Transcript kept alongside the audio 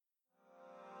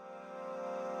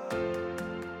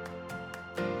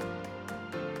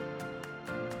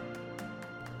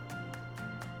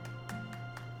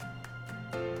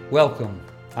Welcome.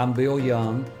 I'm Bill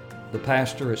Young, the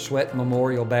pastor at Sweat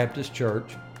Memorial Baptist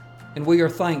Church, and we are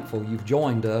thankful you've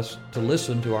joined us to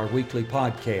listen to our weekly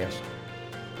podcast.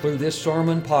 Through this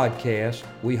sermon podcast,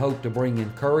 we hope to bring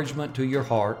encouragement to your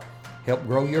heart, help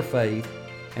grow your faith,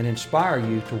 and inspire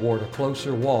you toward a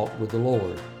closer walk with the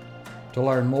Lord. To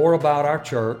learn more about our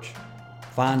church,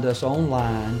 find us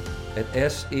online at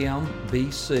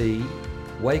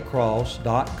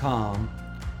smbcwaycross.com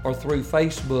or through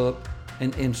Facebook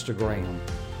and Instagram.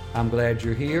 I'm glad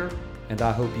you're here, and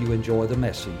I hope you enjoy the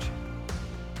message.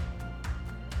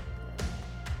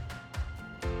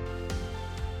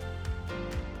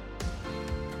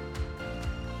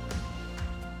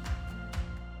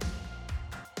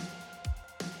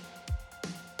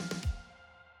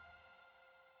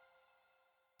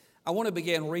 I want to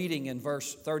begin reading in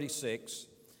verse 36,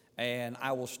 and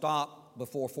I will stop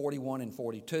before 41 and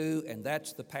 42, and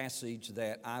that's the passage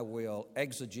that I will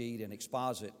exegete and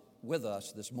exposit with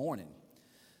us this morning.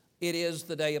 It is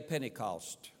the day of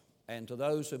Pentecost, and to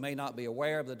those who may not be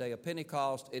aware of the day of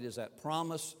Pentecost, it is that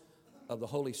promise of the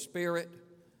Holy Spirit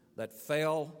that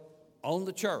fell on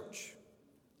the church,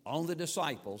 on the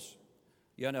disciples,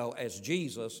 as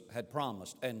Jesus had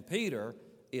promised. And Peter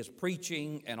is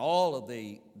preaching, and all of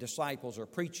the disciples are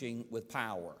preaching with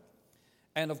power.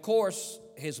 And of course,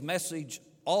 his message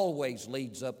always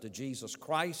leads up to Jesus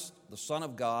Christ, the Son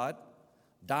of God,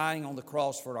 dying on the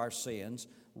cross for our sins,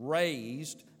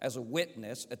 raised as a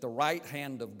witness at the right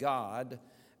hand of God.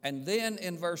 And then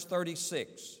in verse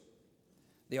 36,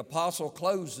 the apostle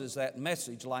closes that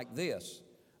message like this: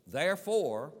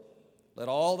 "Therefore, let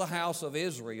all the house of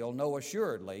Israel know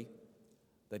assuredly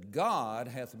that God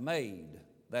hath made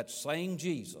that same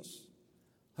Jesus,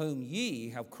 whom ye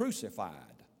have crucified,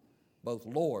 both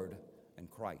Lord and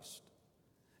Christ."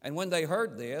 And when they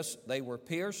heard this, they were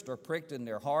pierced or pricked in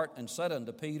their heart, and said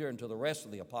unto Peter and to the rest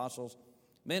of the apostles,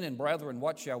 "Men and brethren,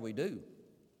 what shall we do?"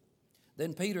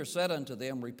 Then Peter said unto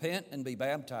them, "Repent and be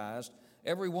baptized,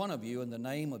 every one of you, in the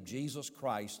name of Jesus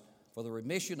Christ, for the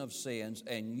remission of sins,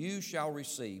 and you shall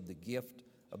receive the gift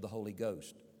of the Holy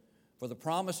Ghost. For the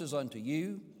promise is unto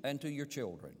you and to your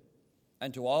children,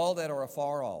 and to all that are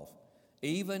afar off,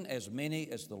 even as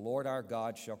many as the Lord our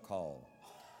God shall call."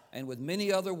 And with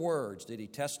many other words did he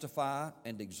testify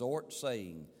and exhort,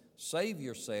 saying, "Save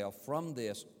yourself from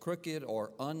this crooked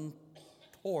or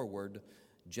untoward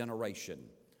generation."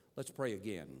 Let's pray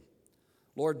again.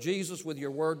 Lord Jesus, with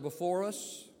your word before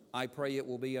us, I pray it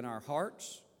will be in our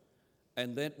hearts,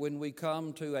 and that when we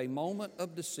come to a moment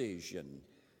of decision,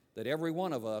 that every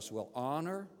one of us will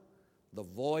honor the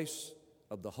voice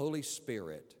of the Holy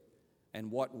Spirit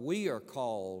and what we are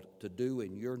called to do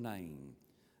in your name.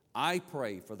 I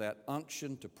pray for that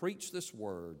unction to preach this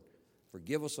word.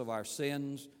 Forgive us of our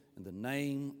sins. In the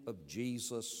name of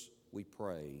Jesus we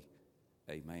pray.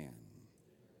 Amen.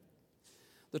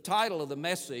 The title of the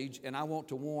message, and I want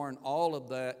to warn all of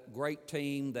that great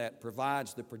team that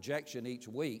provides the projection each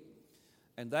week,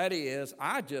 and that is,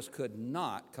 I just could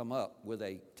not come up with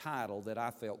a title that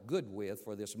I felt good with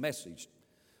for this message.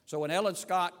 So when Ellen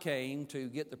Scott came to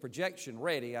get the projection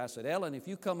ready, I said, "Ellen, if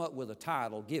you come up with a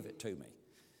title, give it to me."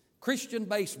 Christian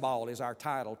Baseball is our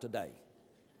title today.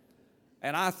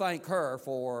 And I thank her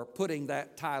for putting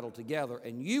that title together,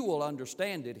 and you will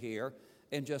understand it here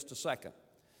in just a second.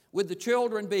 With the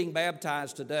children being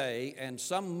baptized today, and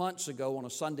some months ago on a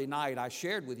Sunday night, I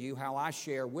shared with you how I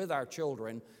share with our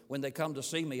children when they come to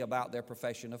see me about their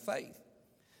profession of faith.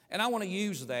 And I want to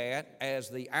use that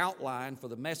as the outline for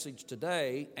the message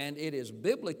today, and it is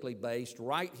biblically based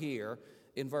right here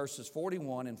in verses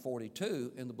 41 and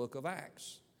 42 in the book of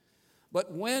Acts.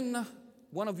 But when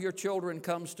one of your children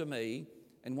comes to me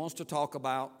and wants to talk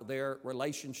about their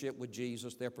relationship with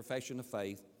Jesus, their profession of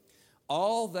faith,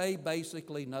 all they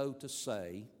basically know to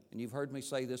say, and you've heard me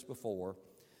say this before,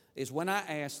 is when I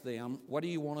ask them, "What do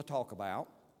you want to talk about?"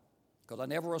 Because I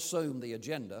never assume the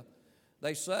agenda,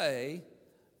 they say,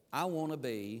 "I want to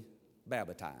be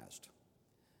baptized."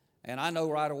 And I know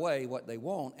right away what they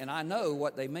want, and I know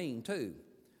what they mean too.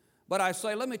 But I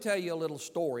say, "Let me tell you a little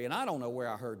story," and I don't know where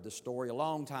I heard this story a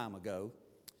long time ago.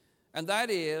 And that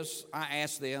is, I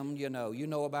asked them, you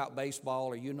know about baseball,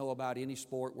 or you know about any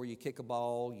sport where you kick a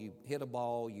ball, you hit a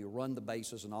ball, you run the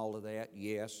bases and all of that?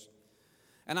 Yes.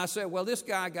 And I said, well, this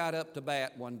guy got up to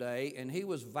bat one day, and he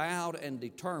was vowed and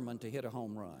determined to hit a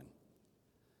home run.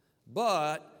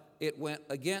 But it went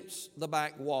against the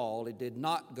back wall. It did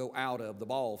not go out of the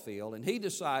ball field. And he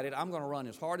decided, I'm going to run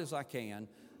as hard as I can,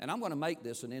 and I'm going to make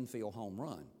this an infield home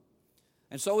run.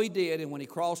 And so he did, and when he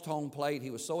crossed home plate,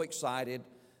 he was so excited.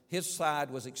 His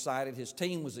side was excited. His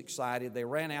team was excited. They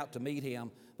ran out to meet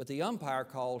him, but the umpire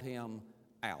called him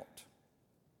out.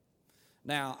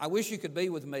 Now, I wish you could be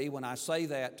with me when I say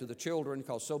that to the children,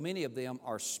 because so many of them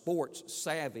are sports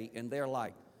savvy, and they're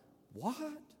like,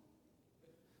 what?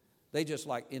 They just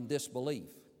like in disbelief.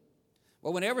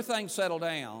 Well, when everything settled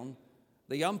down,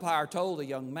 the umpire told the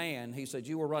young man, he said,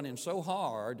 you were running so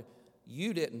hard,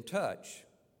 you didn't touch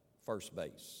first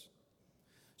base.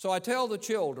 So I tell the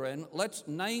children, let's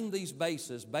name these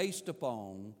bases based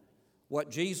upon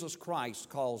what Jesus Christ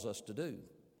calls us to do.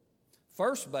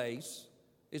 First base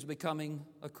is becoming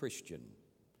a Christian.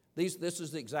 This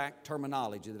is the exact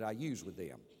terminology that I use with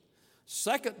them.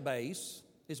 Second base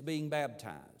is being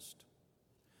baptized.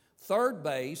 Third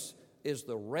base is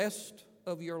the rest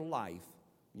of your life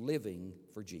living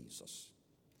for Jesus.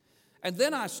 And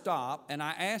then I stop and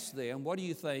I ask them, what do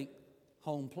you think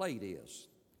home plate is?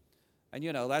 And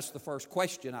you know, that's the first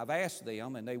question I've asked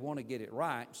them, and they want to get it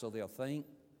right, so they'll think.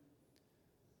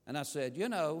 And I said, you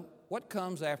know, what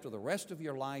comes after the rest of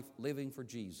your life living for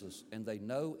Jesus? And they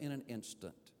know in an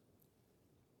instant,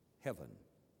 heaven.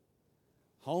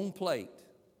 Home plate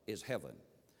is heaven.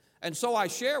 And so I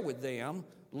share with them,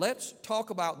 let's talk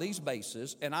about these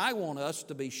bases, and I want us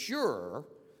to be sure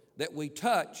that we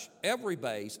touch every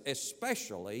base,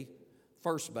 especially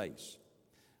first base.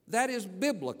 That is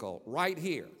biblical right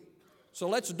here. So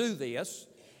let's do this,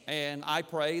 and I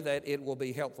pray that it will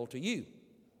be helpful to you.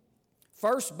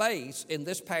 First base in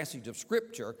this passage of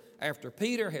Scripture, after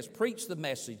Peter has preached the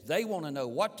message, they want to know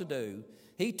what to do.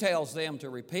 He tells them to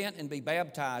repent and be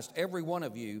baptized, every one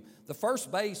of you. The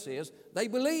first base is they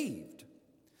believed.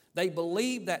 They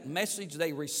believed that message,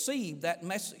 they received that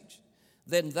message.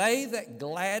 Then they that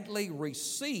gladly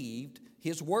received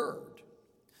his word.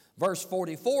 Verse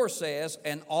 44 says,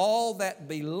 and all that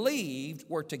believed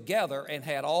were together and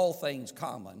had all things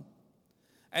common.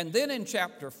 And then in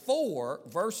chapter 4,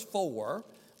 verse 4,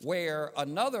 where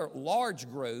another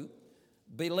large group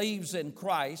believes in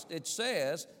Christ, it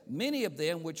says, many of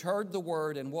them which heard the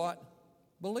word and what?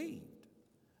 Believed.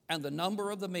 And the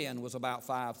number of the men was about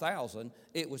 5,000.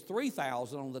 It was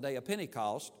 3,000 on the day of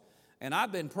Pentecost. And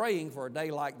I've been praying for a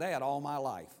day like that all my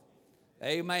life.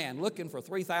 Amen. Looking for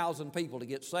 3,000 people to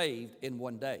get saved in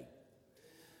one day.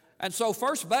 And so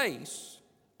first base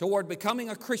toward becoming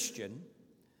a Christian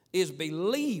is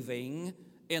believing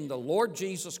in the Lord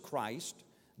Jesus Christ,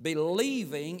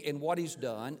 believing in what He's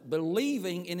done,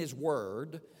 believing in His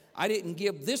Word. I didn't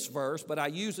give this verse, but I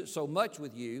use it so much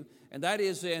with you, and that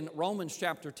is in Romans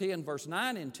chapter 10, verse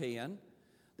 9 and 10.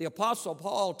 The Apostle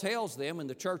Paul tells them in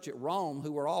the church at Rome,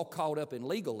 who were all caught up in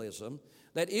legalism,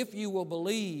 that if you will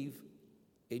believe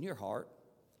in your heart,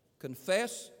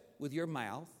 confess with your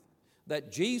mouth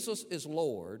that Jesus is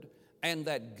Lord and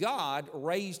that God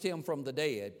raised Him from the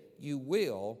dead, you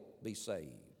will be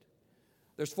saved.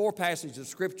 There's 4 passages of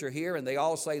Scripture here, and they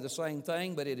all say the same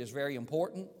thing, but it is very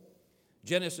important.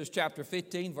 Genesis chapter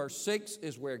 15, verse 6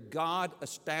 is where God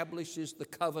establishes the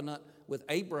covenant with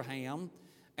Abraham,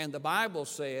 and the Bible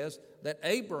says that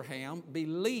Abraham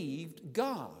believed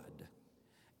God,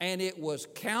 and it was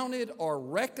counted or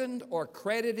reckoned or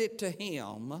credited to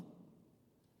him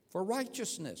for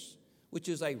righteousness, which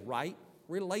is a right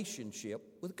relationship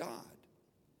with God.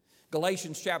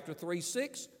 Galatians chapter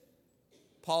 3:6,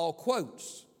 Paul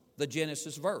quotes the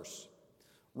Genesis verse.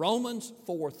 Romans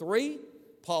 4:3,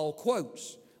 Paul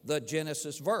quotes the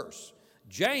Genesis verse.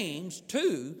 James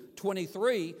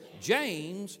 2:23,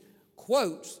 James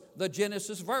quotes the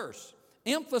Genesis verse,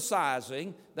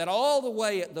 emphasizing that all the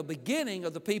way at the beginning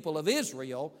of the people of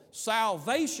Israel,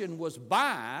 salvation was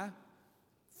by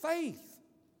faith,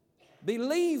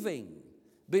 believing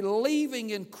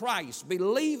in Christ,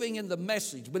 believing in the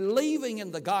message, believing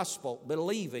in the gospel,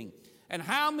 believing. And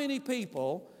how many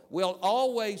people will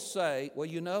always say, well,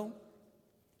 you know,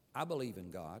 I believe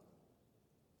in God.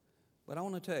 But I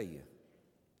want to tell you,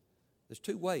 there's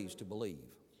 2 ways to believe.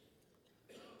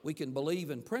 We can believe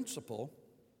in principle,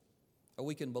 or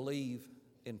we can believe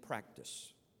in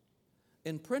practice.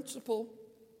 In principle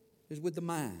is with the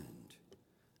mind.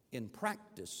 In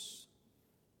practice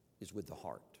is with the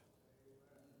heart.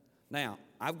 Now,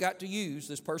 I've got to use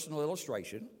this personal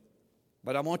illustration,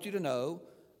 but I want you to know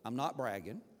I'm not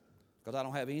bragging, because I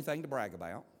don't have anything to brag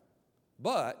about.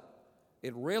 But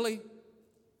it really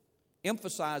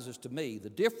emphasizes to me the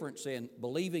difference in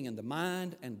believing in the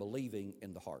mind and believing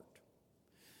in the heart.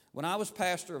 When I was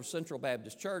pastor of Central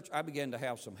Baptist Church, I began to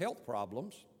have some health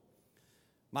problems.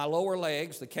 My lower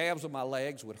legs, the calves of my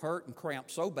legs would hurt and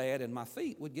cramp so bad, and my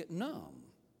feet would get numb.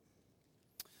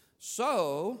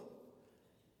 So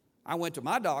I went to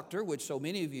my doctor, which so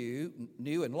many of you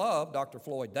knew and loved, Dr.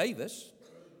 Floyd Davis,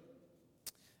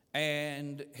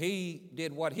 and he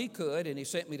did what he could, and he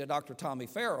sent me to Dr. Tommy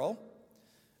Farrell.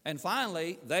 And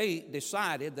finally, they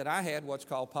decided that I had what's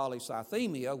called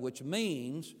polycythemia, which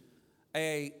means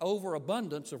an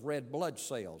overabundance of red blood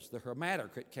cells. The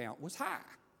hematocrit count was high.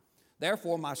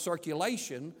 Therefore, my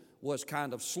circulation was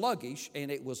kind of sluggish, and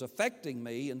it was affecting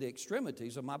me in the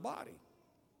extremities of my body.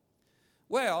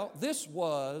 Well, this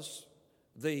was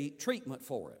the treatment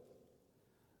for it.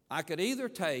 I could either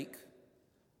take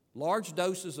large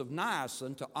doses of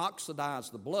niacin to oxidize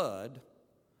the blood,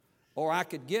 or I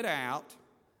could get out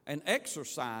and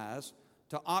exercise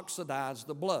to oxidize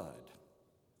the blood.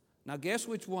 Now, guess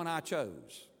which one I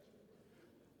chose?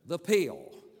 The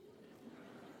pill.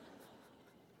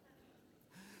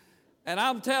 And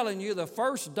I'm telling you, the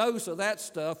first dose of that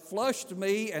stuff flushed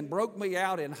me and broke me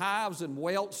out in hives and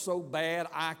welts so bad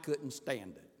I couldn't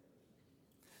stand it.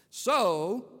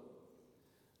 So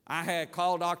I had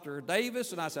called Dr.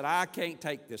 Davis, and I said, I can't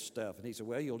take this stuff. And he said,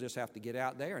 well, you'll just have to get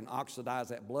out there and oxidize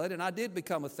that blood. And I did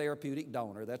become a therapeutic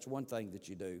donor. That's one thing that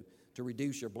you do to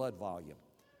reduce your blood volume.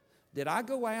 Did I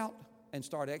go out and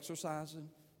start exercising?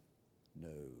 No.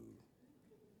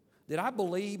 Did I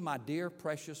believe my dear,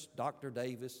 precious Dr.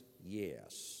 Davis?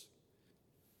 Yes.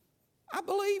 I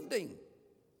believed him.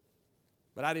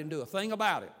 But I didn't do a thing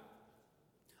about it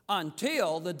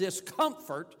until the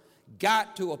discomfort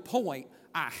got to a point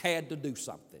I had to do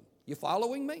something. You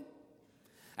following me?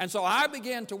 And so I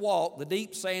began to walk the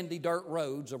deep, sandy dirt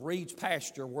roads of Reed's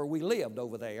pasture where we lived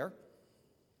over there.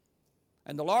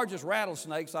 And the largest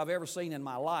rattlesnakes I've ever seen in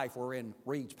my life were in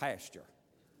Reed's pasture.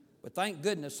 But thank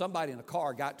goodness somebody in a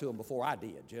car got to them before I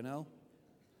did, you know.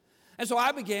 And so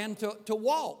I began to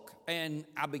walk, and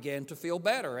I began to feel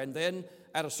better. And then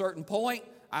at a certain point,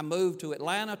 I moved to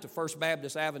Atlanta to First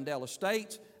Baptist Avondale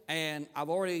Estates, and I've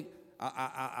already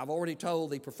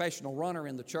told the professional runner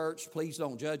in the church, please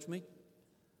don't judge me.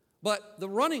 But the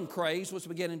running craze was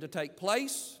beginning to take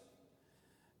place,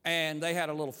 and they had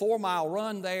a little 4-mile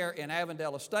run there in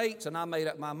Avondale Estates, and I made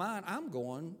up my mind, I'm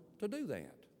going to do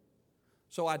that.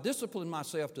 So I disciplined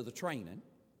myself to the training,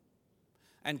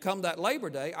 and come that Labor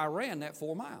Day, I ran that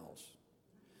 4 miles.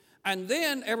 And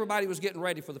then everybody was getting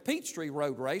ready for the Peachtree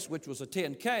Road Race, which was a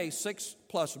 10K,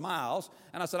 6+ miles,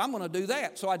 and I said, I'm going to do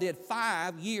that. So I did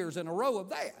 5 years in a row of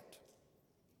that.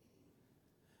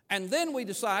 And then we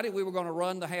decided we were going to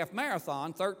run the half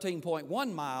marathon,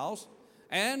 13.1 miles,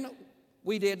 and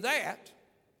we did that.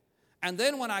 And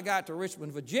then when I got to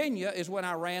Richmond, Virginia, is when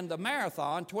I ran the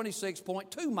marathon,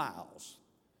 26.2 miles.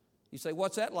 You say,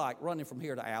 what's that like, running from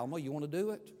here to Alma? You want to do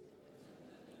it?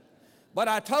 But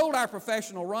I told our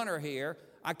professional runner here,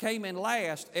 I came in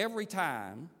last every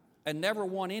time and never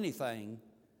won anything,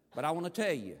 but I want to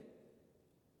tell you,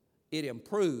 it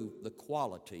improved the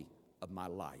quality of my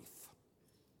life.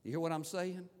 You hear what I'm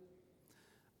saying?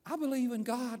 I believe in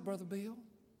God, Brother Bill.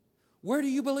 Where do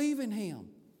you believe in Him?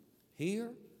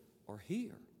 Here or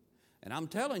here? And I'm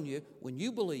telling you, when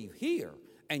you believe here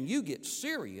and you get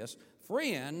serious,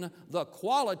 friend, the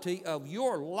quality of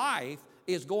your life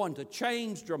is going to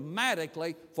change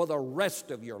dramatically for the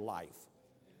rest of your life.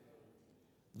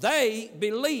 They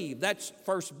believe, that's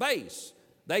first base.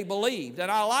 They believed,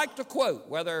 and I like to quote,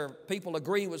 whether people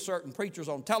agree with certain preachers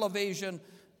on television,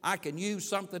 I can use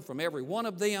something from every one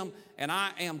of them, and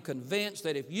I am convinced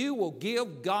that if you will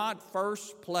give God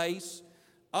first place,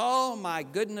 oh my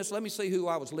goodness, let me see who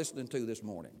I was listening to this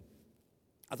morning.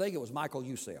 I think it was Michael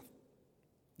Youssef.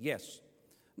 Yes.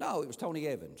 No, it was Tony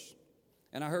Evans.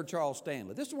 And I heard Charles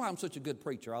Stanley. This is why I'm such a good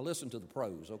preacher. I listen to the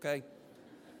pros, okay?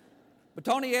 But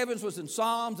Tony Evans was in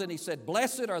Psalms, and he said,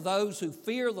 blessed are those who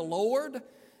fear the Lord.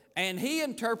 And he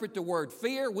interpreted the word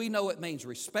fear. We know it means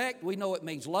respect. We know it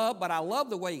means love. But I love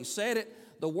the way he said it.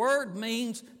 The word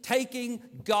means taking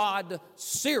God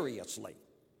seriously.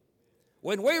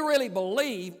 When we really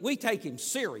believe, we take Him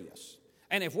serious.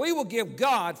 And if we will give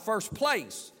God first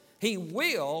place, He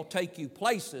will take you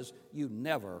places you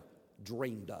never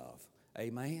dreamed of.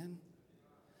 Amen?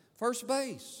 First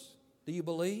base. Do you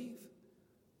believe?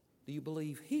 Do you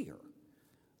believe here?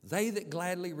 They that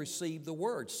gladly receive the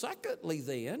word. Secondly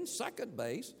then, second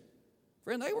base,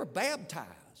 friend, they were baptized.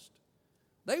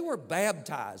 They were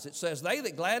baptized. It says they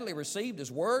that gladly received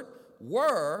His word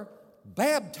were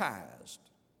baptized.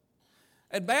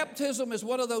 And baptism is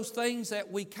one of those things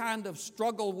that we kind of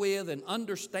struggle with in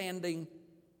understanding.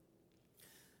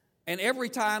 And every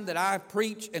time that I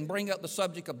preach and bring up the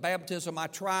subject of baptism, I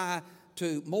try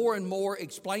to more and more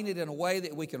explain it in a way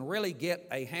that we can really get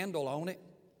a handle on it.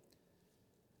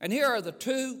 And here are the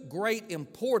two great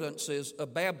importances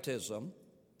of baptism.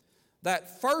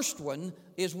 That first one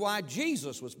is why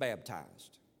Jesus was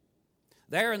baptized.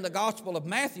 There in the Gospel of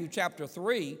Matthew chapter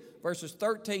 3, verses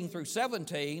 13 through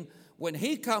 17, when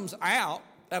He comes out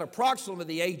at approximately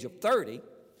the age of 30,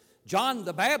 John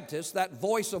the Baptist, that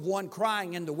voice of one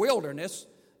crying in the wilderness,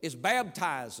 is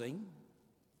baptizing.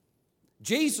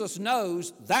 Jesus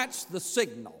knows that's the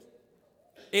signal.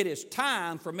 It is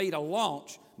time for me to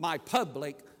launch my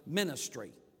public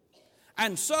ministry.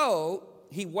 And so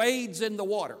he wades in the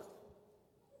water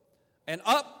and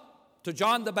up to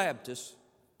John the Baptist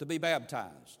to be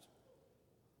baptized.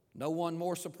 No one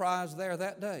more surprised there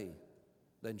that day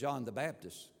than John the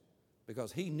Baptist,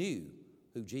 because he knew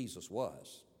who Jesus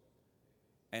was.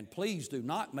 And please do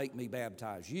not make me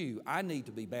baptize you. I need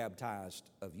to be baptized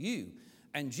of you.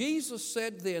 And Jesus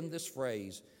said then this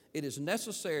phrase, it is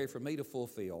necessary for me to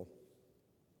fulfill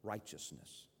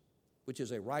righteousness, which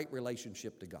is a right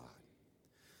relationship to God.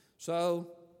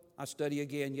 So I studied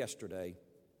again yesterday,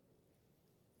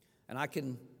 and I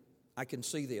can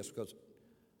see this because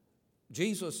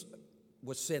Jesus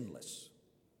was sinless.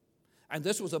 And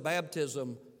this was a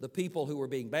baptism, the people who were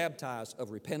being baptized,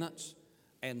 of repentance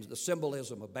and the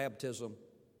symbolism of baptism.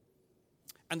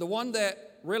 And the one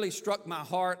that really struck my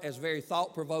heart as very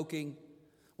thought-provoking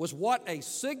was what a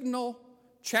signal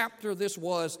chapter this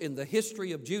was in the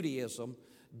history of Judaism.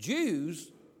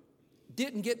 Jews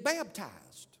didn't get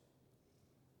baptized.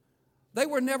 They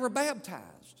were never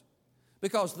baptized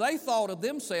because they thought of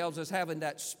themselves as having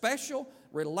that special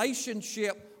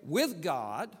relationship with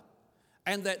God,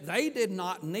 and that they did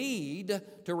not need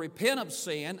to repent of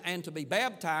sin and to be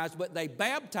baptized, but they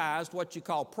baptized what you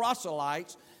call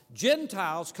proselytes,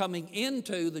 Gentiles coming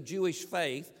into the Jewish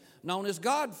faith, known as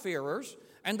God-fearers,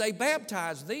 and they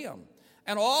baptized them.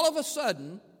 And all of a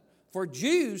sudden, for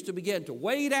Jews to begin to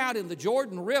wade out in the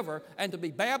Jordan River and to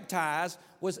be baptized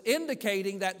was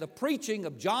indicating that the preaching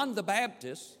of John the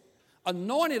Baptist,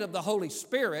 anointed of the Holy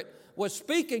Spirit, was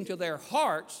speaking to their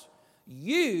hearts,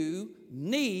 you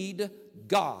need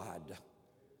God.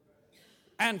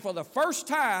 And for the first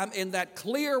time in that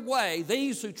clear way,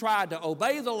 these who tried to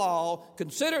obey the law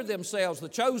considered themselves the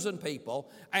chosen people,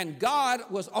 and God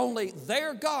was only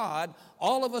their God.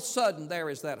 All of a sudden, there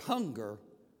is that hunger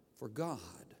for God.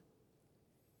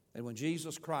 And when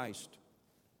Jesus Christ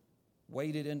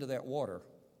waded into that water,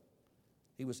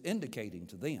 he was indicating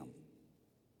to them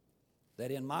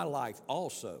that in my life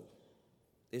also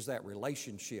is that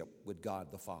relationship with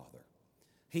God the Father.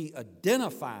 He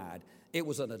identified. It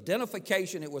was an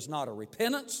identification. It was not a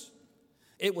repentance.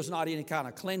 It was not any kind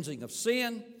of cleansing of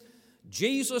sin.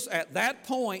 Jesus, at that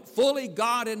point, fully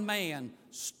God and man,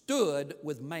 stood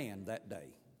with man that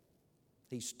day.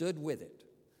 He stood with it.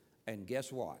 And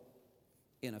guess what?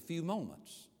 In a few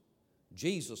moments,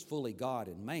 Jesus, fully God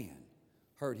and man,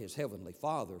 heard his heavenly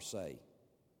Father say,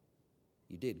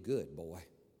 "You did good, boy."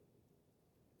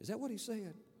 Is that what he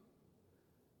said?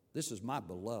 "This is my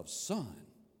beloved Son,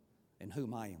 in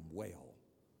whom I am well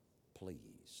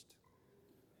pleased."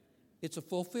 It's a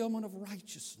fulfillment of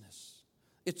righteousness.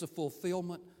 It's a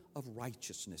fulfillment of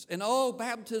righteousness. And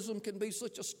baptism can be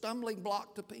such a stumbling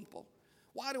block to people.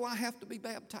 Why do I have to be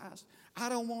baptized? I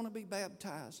don't want to be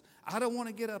baptized. I don't want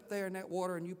to get up there in that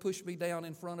water and you push me down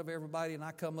in front of everybody and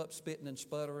I come up spitting and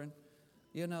sputtering.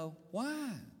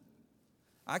 Why?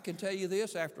 I can tell you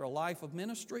this, after a life of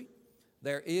ministry,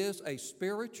 there is a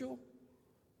spiritual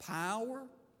power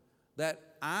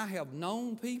that I have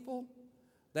known people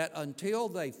that until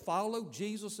they followed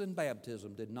Jesus in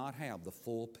baptism did not have the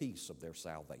full peace of their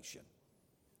salvation.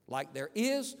 Like there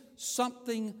is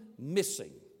something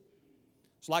missing.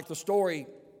 It's like the story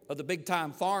of the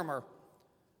big-time farmer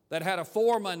that had a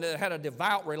foreman that had a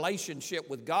devout relationship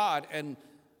with God, and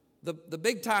the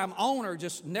big-time owner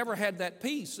just never had that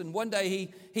peace. And one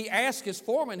day he asked his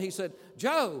foreman, he said,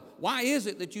 "Joe, why is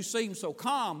it that you seem so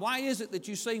calm? Why is it that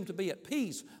you seem to be at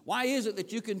peace? Why is it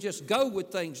that you can just go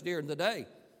with things during the day?"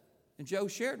 And Joe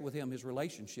shared with him his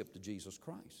relationship to Jesus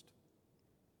Christ.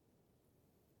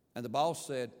 And the boss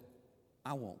said,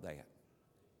 "I want that."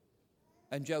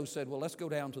 And Joe said, "Well, let's go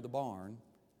down to the barn,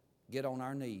 get on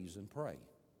our knees and pray."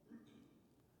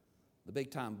 The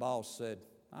big-time boss said,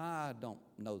 "I don't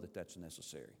know that that's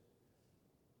necessary."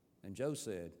 And Joe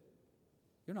said,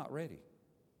 "You're not ready."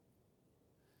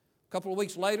 A couple of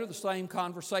weeks later, the same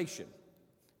conversation.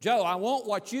 "Joe, I want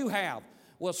what you have."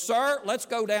 "Well, sir, let's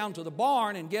go down to the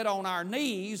barn and get on our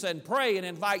knees and pray and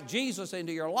invite Jesus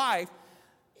into your life."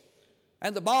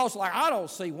 And the boss like, "I don't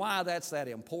see why that's that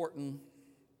important."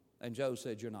 And Joe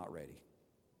said, "You're not ready."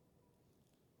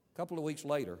 A couple of weeks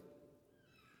later,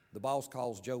 the boss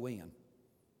calls Joe in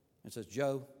and says,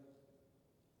 "Joe,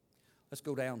 let's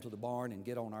go down to the barn and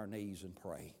get on our knees and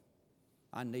pray.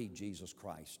 I need Jesus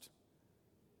Christ."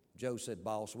 Joe said,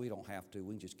 "Boss, we don't have to.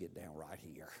 We can just get down right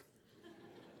here."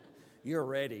 "You're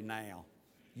ready now."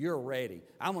 you're ready.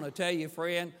 I'm going to tell you,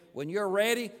 friend, when you're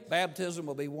ready, baptism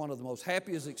will be one of the most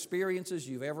happiest experiences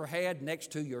you've ever had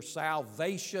next to your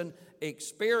salvation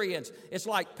experience. It's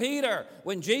like Peter.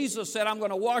 When Jesus said, I'm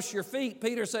going to wash your feet,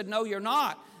 Peter said, no, you're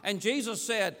not. And Jesus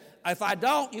said, if I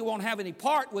don't, you won't have any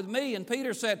part with me. And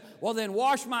Peter said, well, then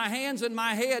wash my hands and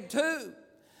my head too.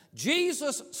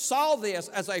 Jesus saw this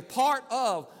as a part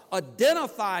of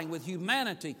identifying with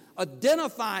humanity,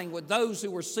 identifying with those who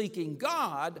were seeking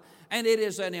God, and it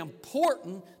is an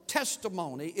important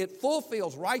testimony. It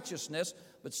fulfills righteousness,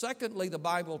 but secondly, the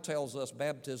Bible tells us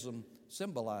baptism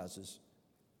symbolizes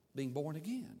being born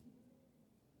again.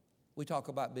 We talk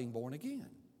about being born again.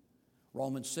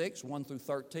 Romans 6, 1 through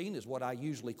 13 is what I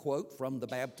usually quote from the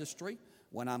baptistry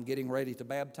when I'm getting ready to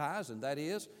baptize, and that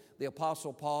is the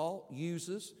Apostle Paul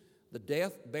uses the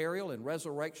death, burial, and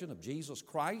resurrection of Jesus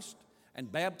Christ, and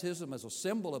baptism as a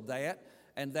symbol of that,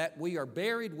 and that we are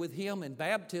buried with Him in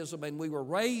baptism, and we were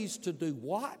raised to do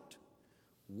what?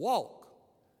 Walk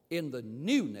in the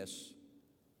newness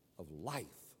of life.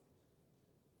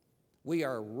 We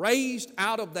are raised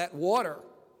out of that water,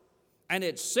 and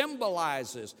it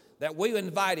symbolizes that we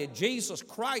invited Jesus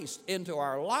Christ into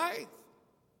our life,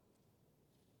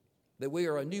 that we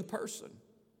are a new person,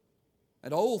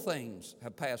 and old things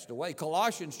have passed away.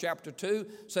 Colossians chapter 2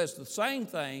 says the same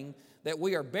thing, that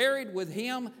we are buried with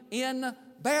Him in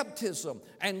baptism,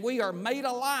 and we are made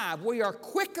alive. We are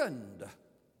quickened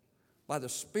by the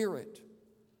Spirit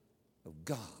of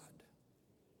God.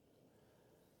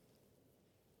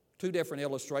 Two different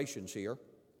illustrations here.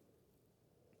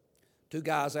 Two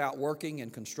guys out working in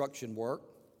construction work.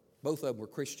 Both of them were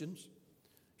Christians,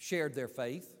 shared their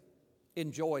faith,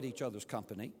 enjoyed each other's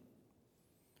company.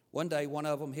 One day, one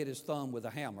of them hit his thumb with a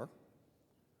hammer,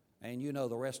 and you know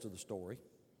the rest of the story.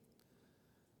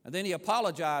 And then he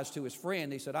apologized to his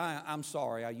friend. He said, I'm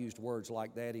sorry I used words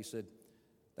like that. He said,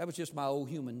 that was just my old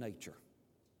human nature.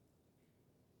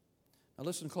 Now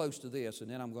listen close to this,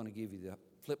 and then I'm going to give you the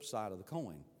flip side of the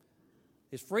coin.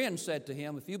 His friend said to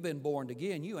him, if you've been born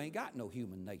again, you ain't got no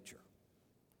human nature.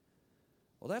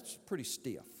 Well, that's pretty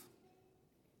stiff,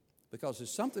 because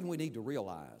there's something we need to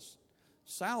realize.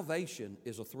 Salvation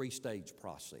is a three-stage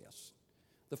process.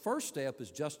 The first step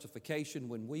is justification,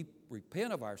 when we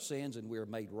repent of our sins and we are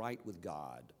made right with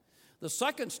God. The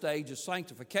second stage is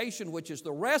sanctification, which is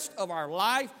the rest of our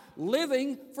life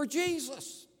living for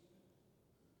Jesus,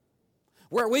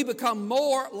 where we become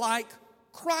more like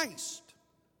Christ.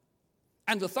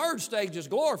 And the third stage is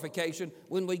glorification,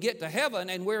 when we get to heaven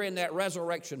and we're in that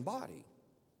resurrection body.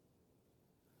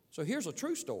 So here's a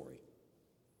true story.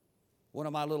 One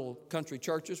of my little country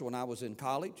churches when I was in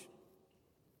college,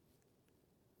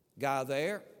 guy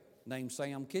there named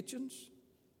Sam Kitchens,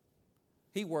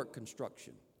 he worked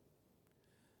construction.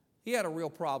 He had a real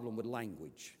problem with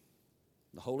language.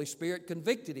 The Holy Spirit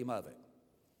convicted him of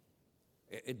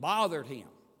it. It bothered him.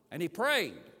 And he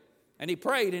prayed, and he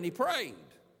prayed, and he prayed.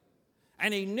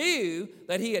 And he knew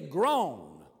that he had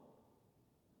grown.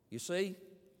 You see,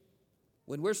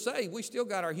 when we're saved, we still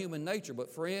got our human nature,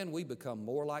 but friend, we become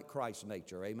more like Christ's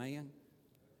nature, amen?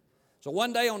 So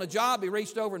one day on a job, he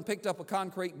reached over and picked up a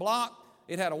concrete block.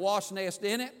 It had a wasp nest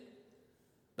in it.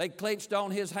 They clenched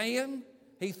on his hand.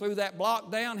 He threw that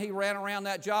block down. He ran around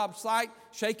that job site,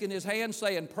 shaking his hand,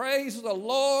 saying, praise the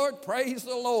Lord, praise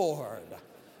the Lord.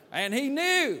 And he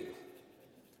knew,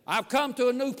 I've come to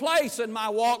a new place in my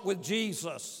walk with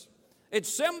Jesus. It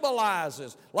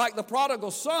symbolizes, like the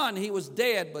prodigal son, he was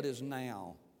dead but is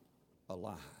now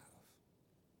alive.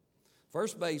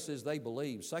 First base is they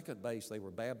believed. Second base, they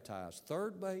were baptized.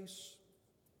 Third base,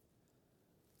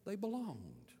 they belonged.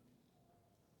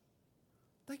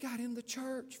 They got in the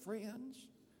church, friends.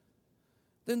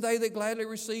 Then they that gladly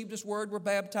received His word were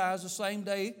baptized the same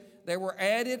day. There were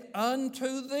added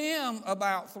unto them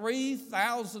about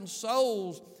 3,000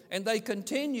 souls, and they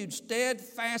continued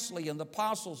steadfastly in the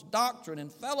apostles' doctrine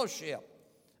and fellowship,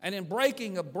 and in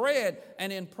breaking of bread,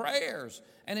 and in prayers.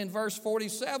 And in verse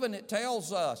 47 it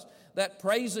tells us that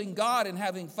praising God and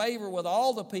having favor with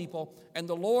all the people, and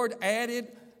the Lord added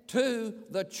to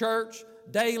the church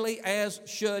daily as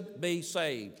should be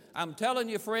saved. I'm telling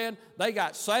you, friend, they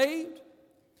got saved,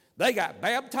 they got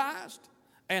baptized,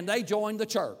 and they joined the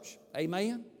church.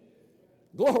 Amen?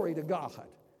 Glory to God.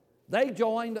 They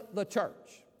joined the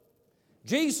church.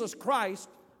 Jesus Christ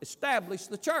established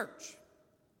the church.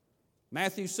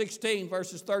 Matthew 16,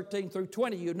 verses 13 through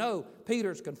 20, you know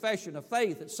Peter's confession of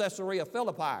faith at Caesarea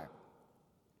Philippi,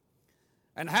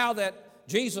 and how that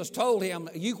Jesus told him,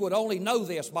 you would only know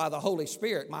this by the Holy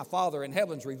Spirit. My Father in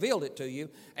heaven's revealed it to you.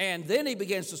 And then he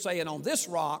begins to say, and on this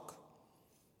rock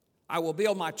I will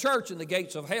build my church, and the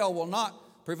gates of hell will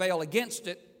not prevail against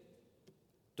it.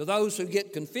 To those who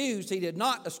get confused, he did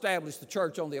not establish the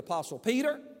church on the Apostle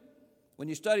Peter. When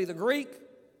you study the Greek,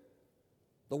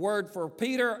 the word for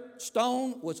Peter,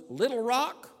 stone, was little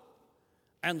rock,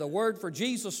 and the word for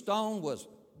Jesus, stone, was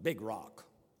big rock.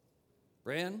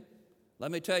 Friend,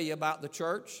 let me tell you about the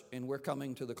church, and we're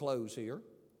coming to the close here.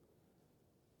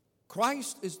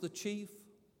 Christ is the chief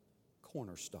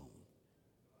cornerstone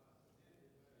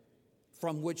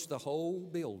from which the whole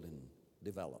building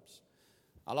develops.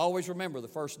 I'll always remember the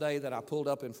first day that I pulled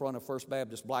up in front of First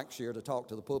Baptist Blackshear to talk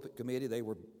to the pulpit committee. They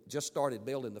were just started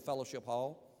building the fellowship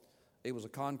hall. It was a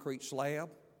concrete slab,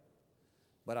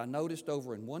 but I noticed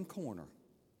over in one corner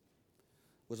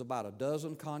was about a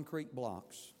dozen concrete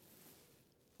blocks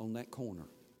on that corner.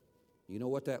 You know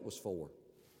what that was for?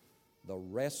 The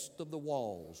rest of the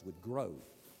walls would grow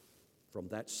from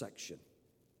that section.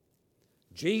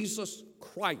 Jesus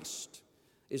Christ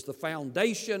is the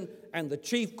foundation and the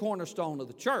chief cornerstone of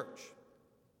the church.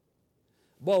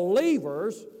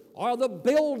 Believers are the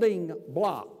building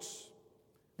blocks.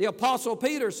 The Apostle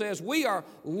Peter says we are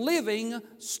living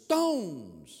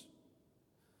stones,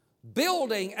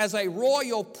 building as a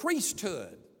royal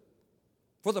priesthood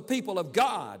for the people of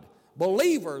God.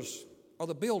 Believers are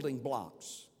the building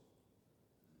blocks,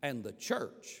 and the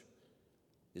church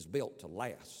is built to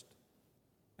last,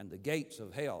 and the gates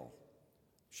of hell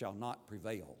shall not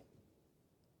prevail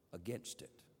against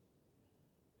it.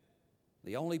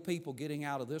 The only people getting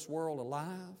out of this world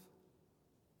alive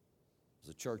is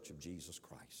the church of Jesus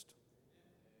Christ.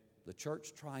 The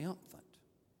church triumphant.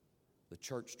 The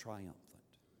church triumphant.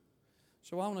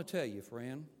 So I want to tell you,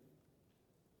 friend,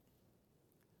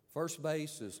 first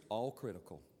base is all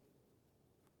critical.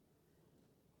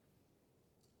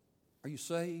 Are you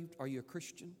saved? Are you a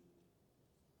Christian?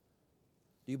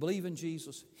 Do you believe in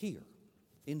Jesus here,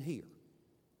 in here?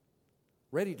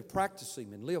 Ready to practice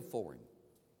Him and live for Him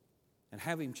and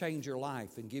have Him change your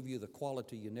life and give you the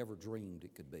quality you never dreamed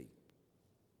it could be?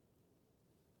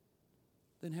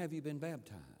 Then have you been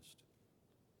baptized?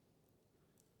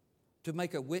 To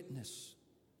make a witness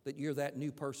that you're that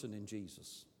new person in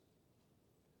Jesus?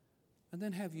 And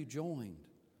then have you joined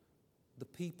the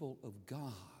people of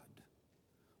God,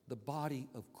 the body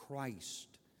of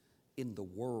Christ in the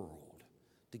world,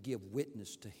 to give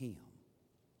witness to Him?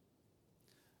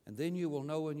 And then you will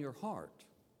know in your heart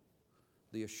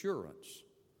the assurance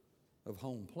of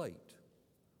home plate,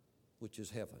 which is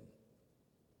heaven.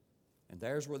 And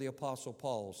there's where the Apostle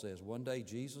Paul says one day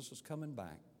Jesus is coming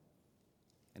back,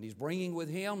 and He's bringing with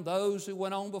Him those who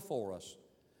went on before us.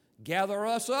 Gather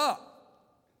us up,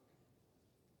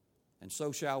 and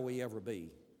so shall we ever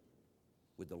be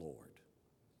with the Lord.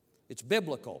 It's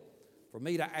biblical for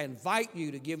me to invite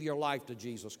you to give your life to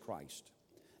Jesus Christ.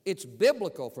 It's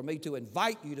biblical for me to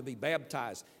invite you to be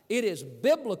baptized. It is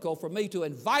biblical for me to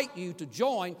invite you to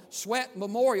join Sweat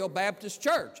Memorial Baptist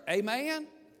Church. Amen?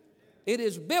 It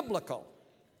is biblical.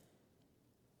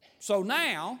 So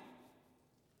now,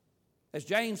 as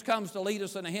James comes to lead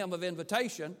us in a hymn of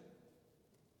invitation,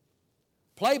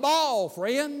 play ball,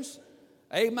 friends.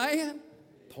 Amen?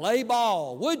 Play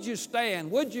ball. Would you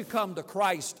stand? Would you come to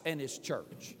Christ and His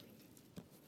church?